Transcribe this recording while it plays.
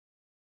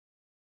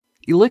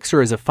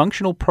Elixir is a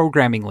functional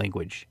programming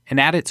language, and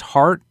at its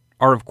heart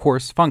are, of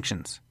course,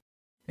 functions.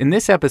 In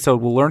this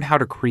episode, we'll learn how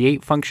to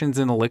create functions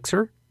in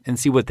Elixir and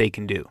see what they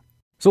can do.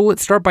 So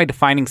let's start by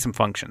defining some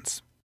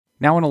functions.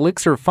 Now in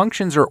Elixir,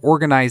 functions are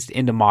organized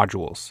into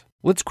modules.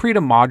 Let's create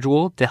a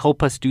module to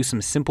help us do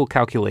some simple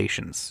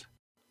calculations.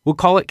 We'll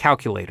call it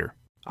calculator.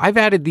 I've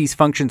added these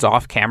functions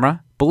off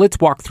camera, but let's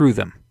walk through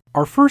them.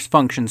 Our first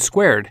function,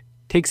 squared,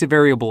 takes a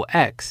variable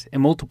x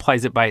and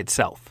multiplies it by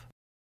itself.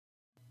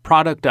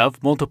 Product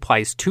of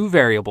multiplies two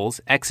variables,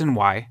 x and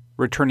y,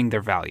 returning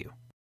their value.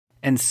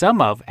 And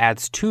sum of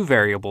adds two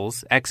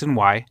variables, x and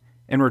y,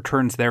 and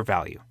returns their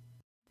value.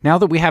 Now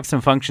that we have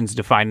some functions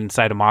defined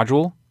inside a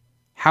module,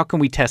 how can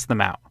we test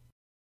them out?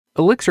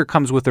 Elixir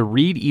comes with a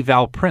read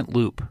eval print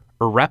loop,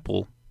 or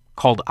REPL,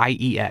 called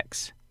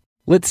IEX.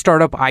 Let's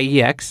start up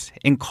IEX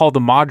and call the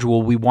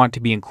module we want to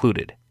be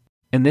included,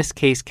 in this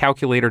case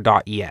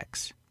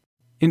calculator.ex.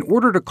 In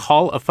order to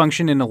call a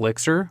function in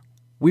Elixir,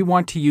 we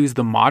want to use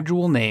the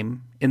module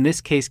name, in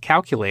this case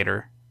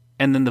calculator,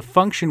 and then the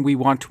function we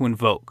want to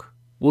invoke.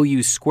 We'll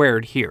use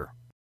squared here.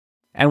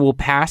 And we'll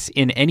pass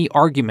in any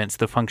arguments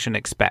the function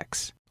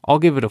expects. I'll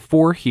give it a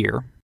 4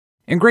 here.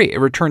 And great, it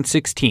returns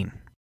 16.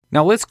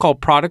 Now let's call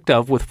product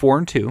of with 4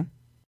 and 2.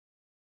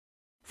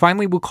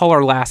 Finally, we'll call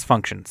our last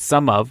function,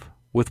 sum of,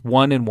 with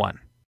 1 and 1.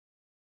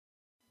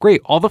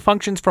 Great, all the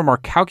functions from our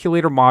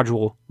calculator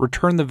module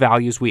return the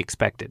values we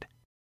expected.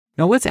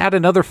 Now let's add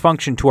another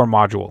function to our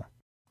module.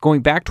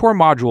 Going back to our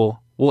module,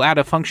 we'll add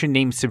a function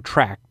named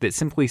subtract that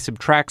simply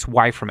subtracts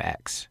y from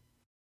x.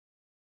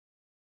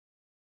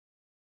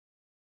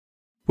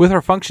 With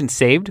our function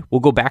saved, we'll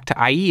go back to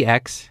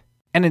IEX,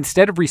 and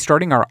instead of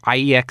restarting our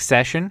IEX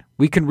session,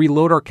 we can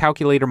reload our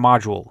calculator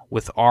module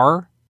with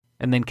R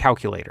and then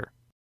calculator.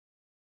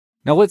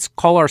 Now let's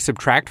call our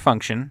subtract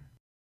function,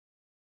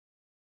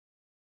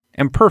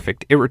 and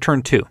perfect, it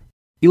returned 2.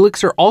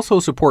 Elixir also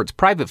supports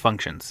private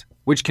functions,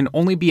 which can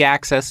only be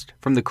accessed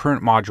from the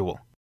current module.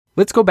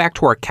 Let's go back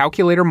to our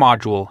calculator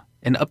module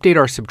and update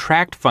our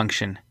subtract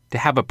function to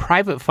have a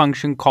private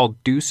function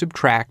called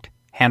doSubtract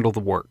handle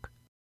the work.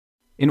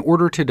 In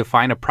order to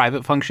define a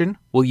private function,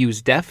 we'll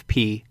use def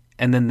p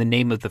and then the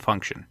name of the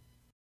function.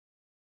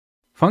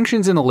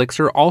 Functions in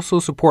Elixir also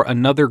support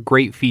another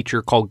great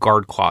feature called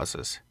guard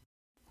clauses.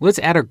 Let's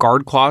add a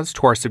guard clause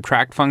to our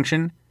subtract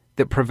function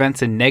that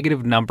prevents a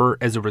negative number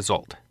as a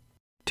result.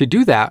 To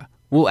do that,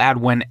 we'll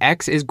add when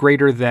x is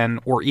greater than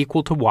or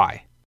equal to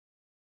y.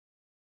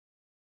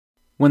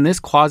 When this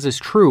clause is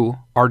true,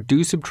 our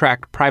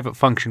doSubtract private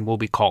function will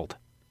be called.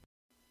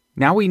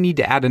 Now we need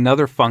to add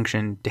another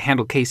function to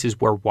handle cases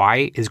where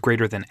y is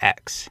greater than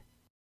x.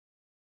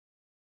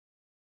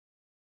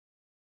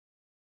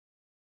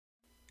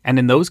 And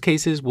in those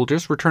cases, we'll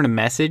just return a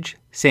message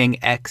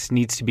saying x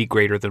needs to be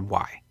greater than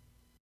y.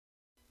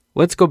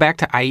 Let's go back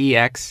to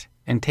IEX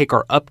and take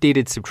our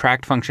updated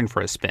subtract function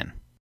for a spin.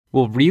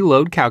 We'll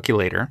reload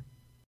calculator.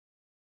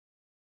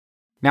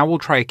 Now we'll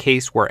try a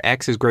case where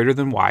x is greater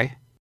than y.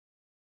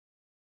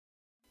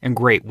 And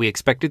great, we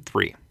expected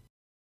 3.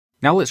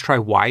 Now let's try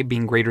y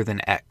being greater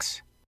than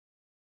x.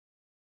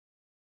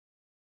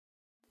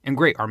 And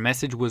great, our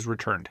message was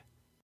returned.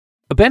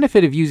 A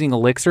benefit of using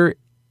Elixir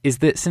is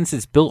that since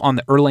it's built on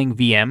the Erlang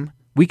VM,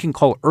 we can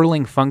call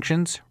Erlang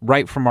Functions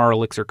right from our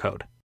Elixir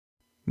code.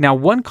 Now,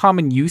 one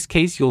common use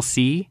case you'll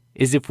see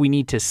is if we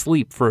need to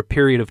sleep for a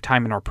period of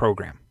time in our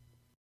program.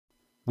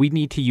 We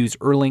need to use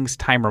Erlang's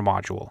timer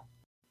module.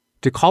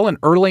 To call an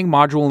Erlang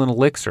module in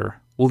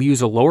Elixir, we'll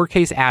use a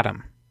lowercase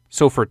atom.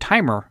 So for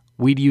timer,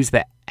 we'd use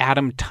the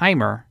atom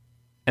timer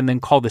and then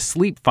call the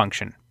sleep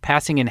function,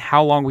 passing in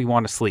how long we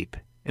want to sleep,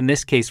 in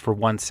this case for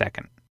 1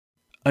 second.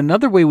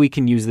 Another way we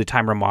can use the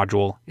timer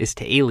module is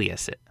to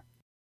alias it.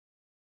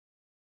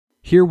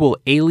 Here we'll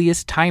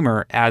alias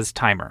timer as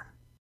timer.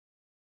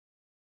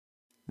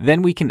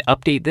 Then we can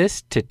update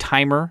this to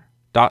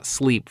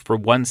timer.sleep for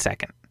 1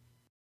 second.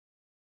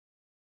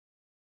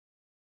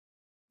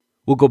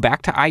 We'll go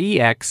back to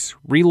IEX,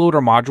 reload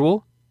our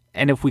module,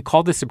 and if we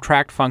call the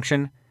subtract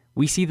function,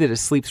 we see that it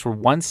sleeps for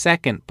 1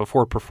 second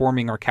before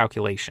performing our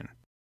calculation.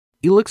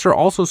 Elixir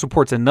also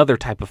supports another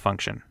type of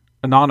function,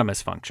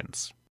 anonymous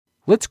functions.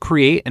 Let's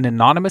create an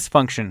anonymous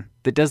function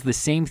that does the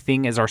same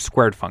thing as our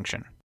squared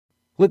function.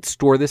 Let's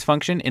store this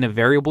function in a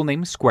variable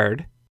named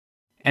squared,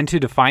 and to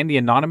define the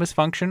anonymous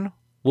function,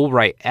 we'll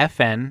write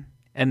fn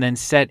and then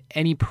set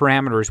any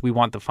parameters we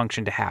want the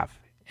function to have.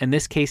 In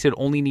this case, it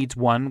only needs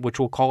 1, which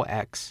we'll call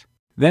x.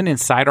 Then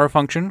inside our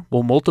function,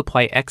 we'll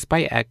multiply x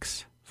by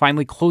x,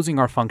 finally closing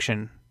our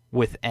function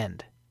with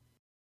end.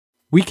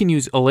 We can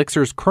use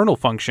Elixir's kernel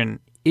function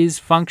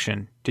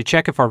isFunction to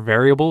check if our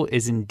variable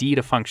is indeed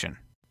a function.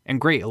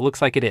 And great, it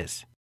looks like it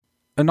is.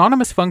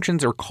 Anonymous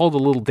functions are called a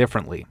little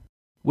differently,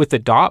 with a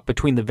dot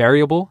between the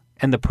variable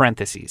and the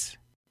parentheses.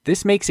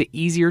 This makes it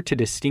easier to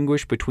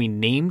distinguish between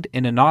named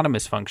and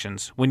anonymous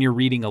functions when you're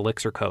reading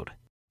Elixir code.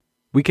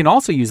 We can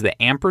also use the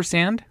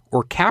ampersand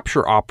or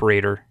capture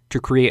operator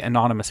to create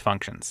anonymous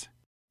functions.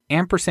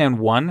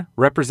 Ampersand1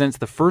 represents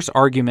the first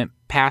argument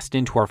passed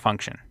into our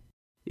function.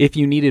 If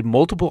you needed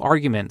multiple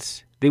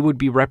arguments, they would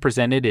be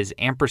represented as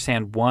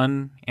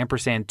 &1,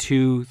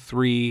 &2,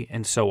 3,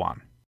 and so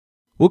on.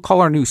 We'll call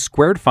our new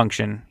squared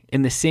function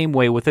in the same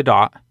way with a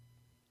dot.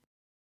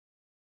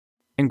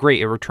 And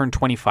great, it returned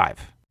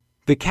 25.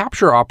 The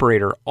capture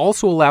operator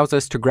also allows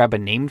us to grab a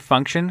named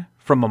function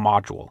from a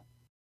module.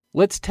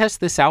 Let's test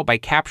this out by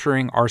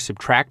capturing our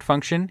subtract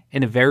function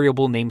in a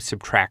variable named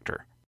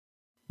subtractor.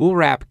 We'll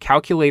wrap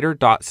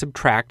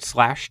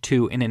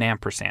calculator.subtract/2 in an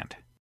ampersand.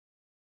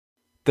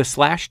 The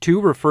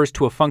 /2 refers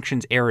to a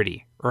function's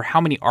arity, or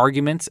how many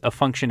arguments a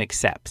function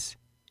accepts.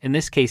 In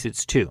this case,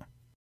 it's 2.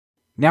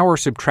 Now our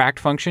subtract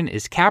function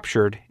is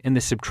captured in the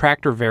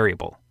subtractor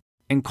variable,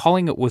 and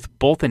calling it with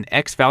both an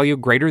x value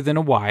greater than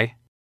a y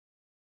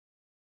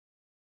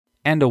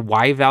and a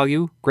y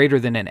value greater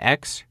than an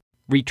x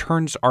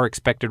returns our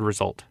expected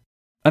result.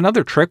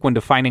 Another trick when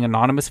defining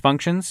anonymous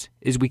functions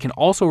is we can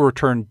also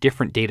return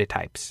different data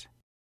types.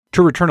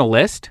 To return a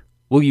list,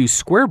 we'll use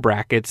square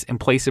brackets in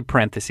place of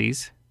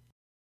parentheses.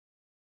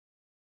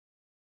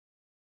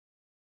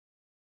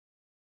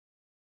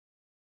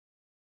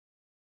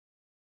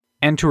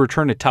 And to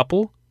return a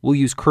tuple, we'll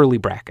use curly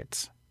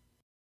brackets.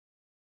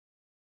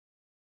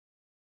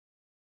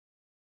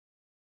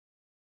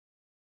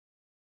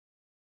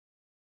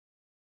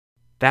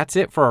 That's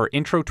it for our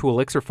intro to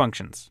Elixir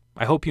functions.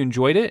 I hope you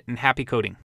enjoyed it and happy coding.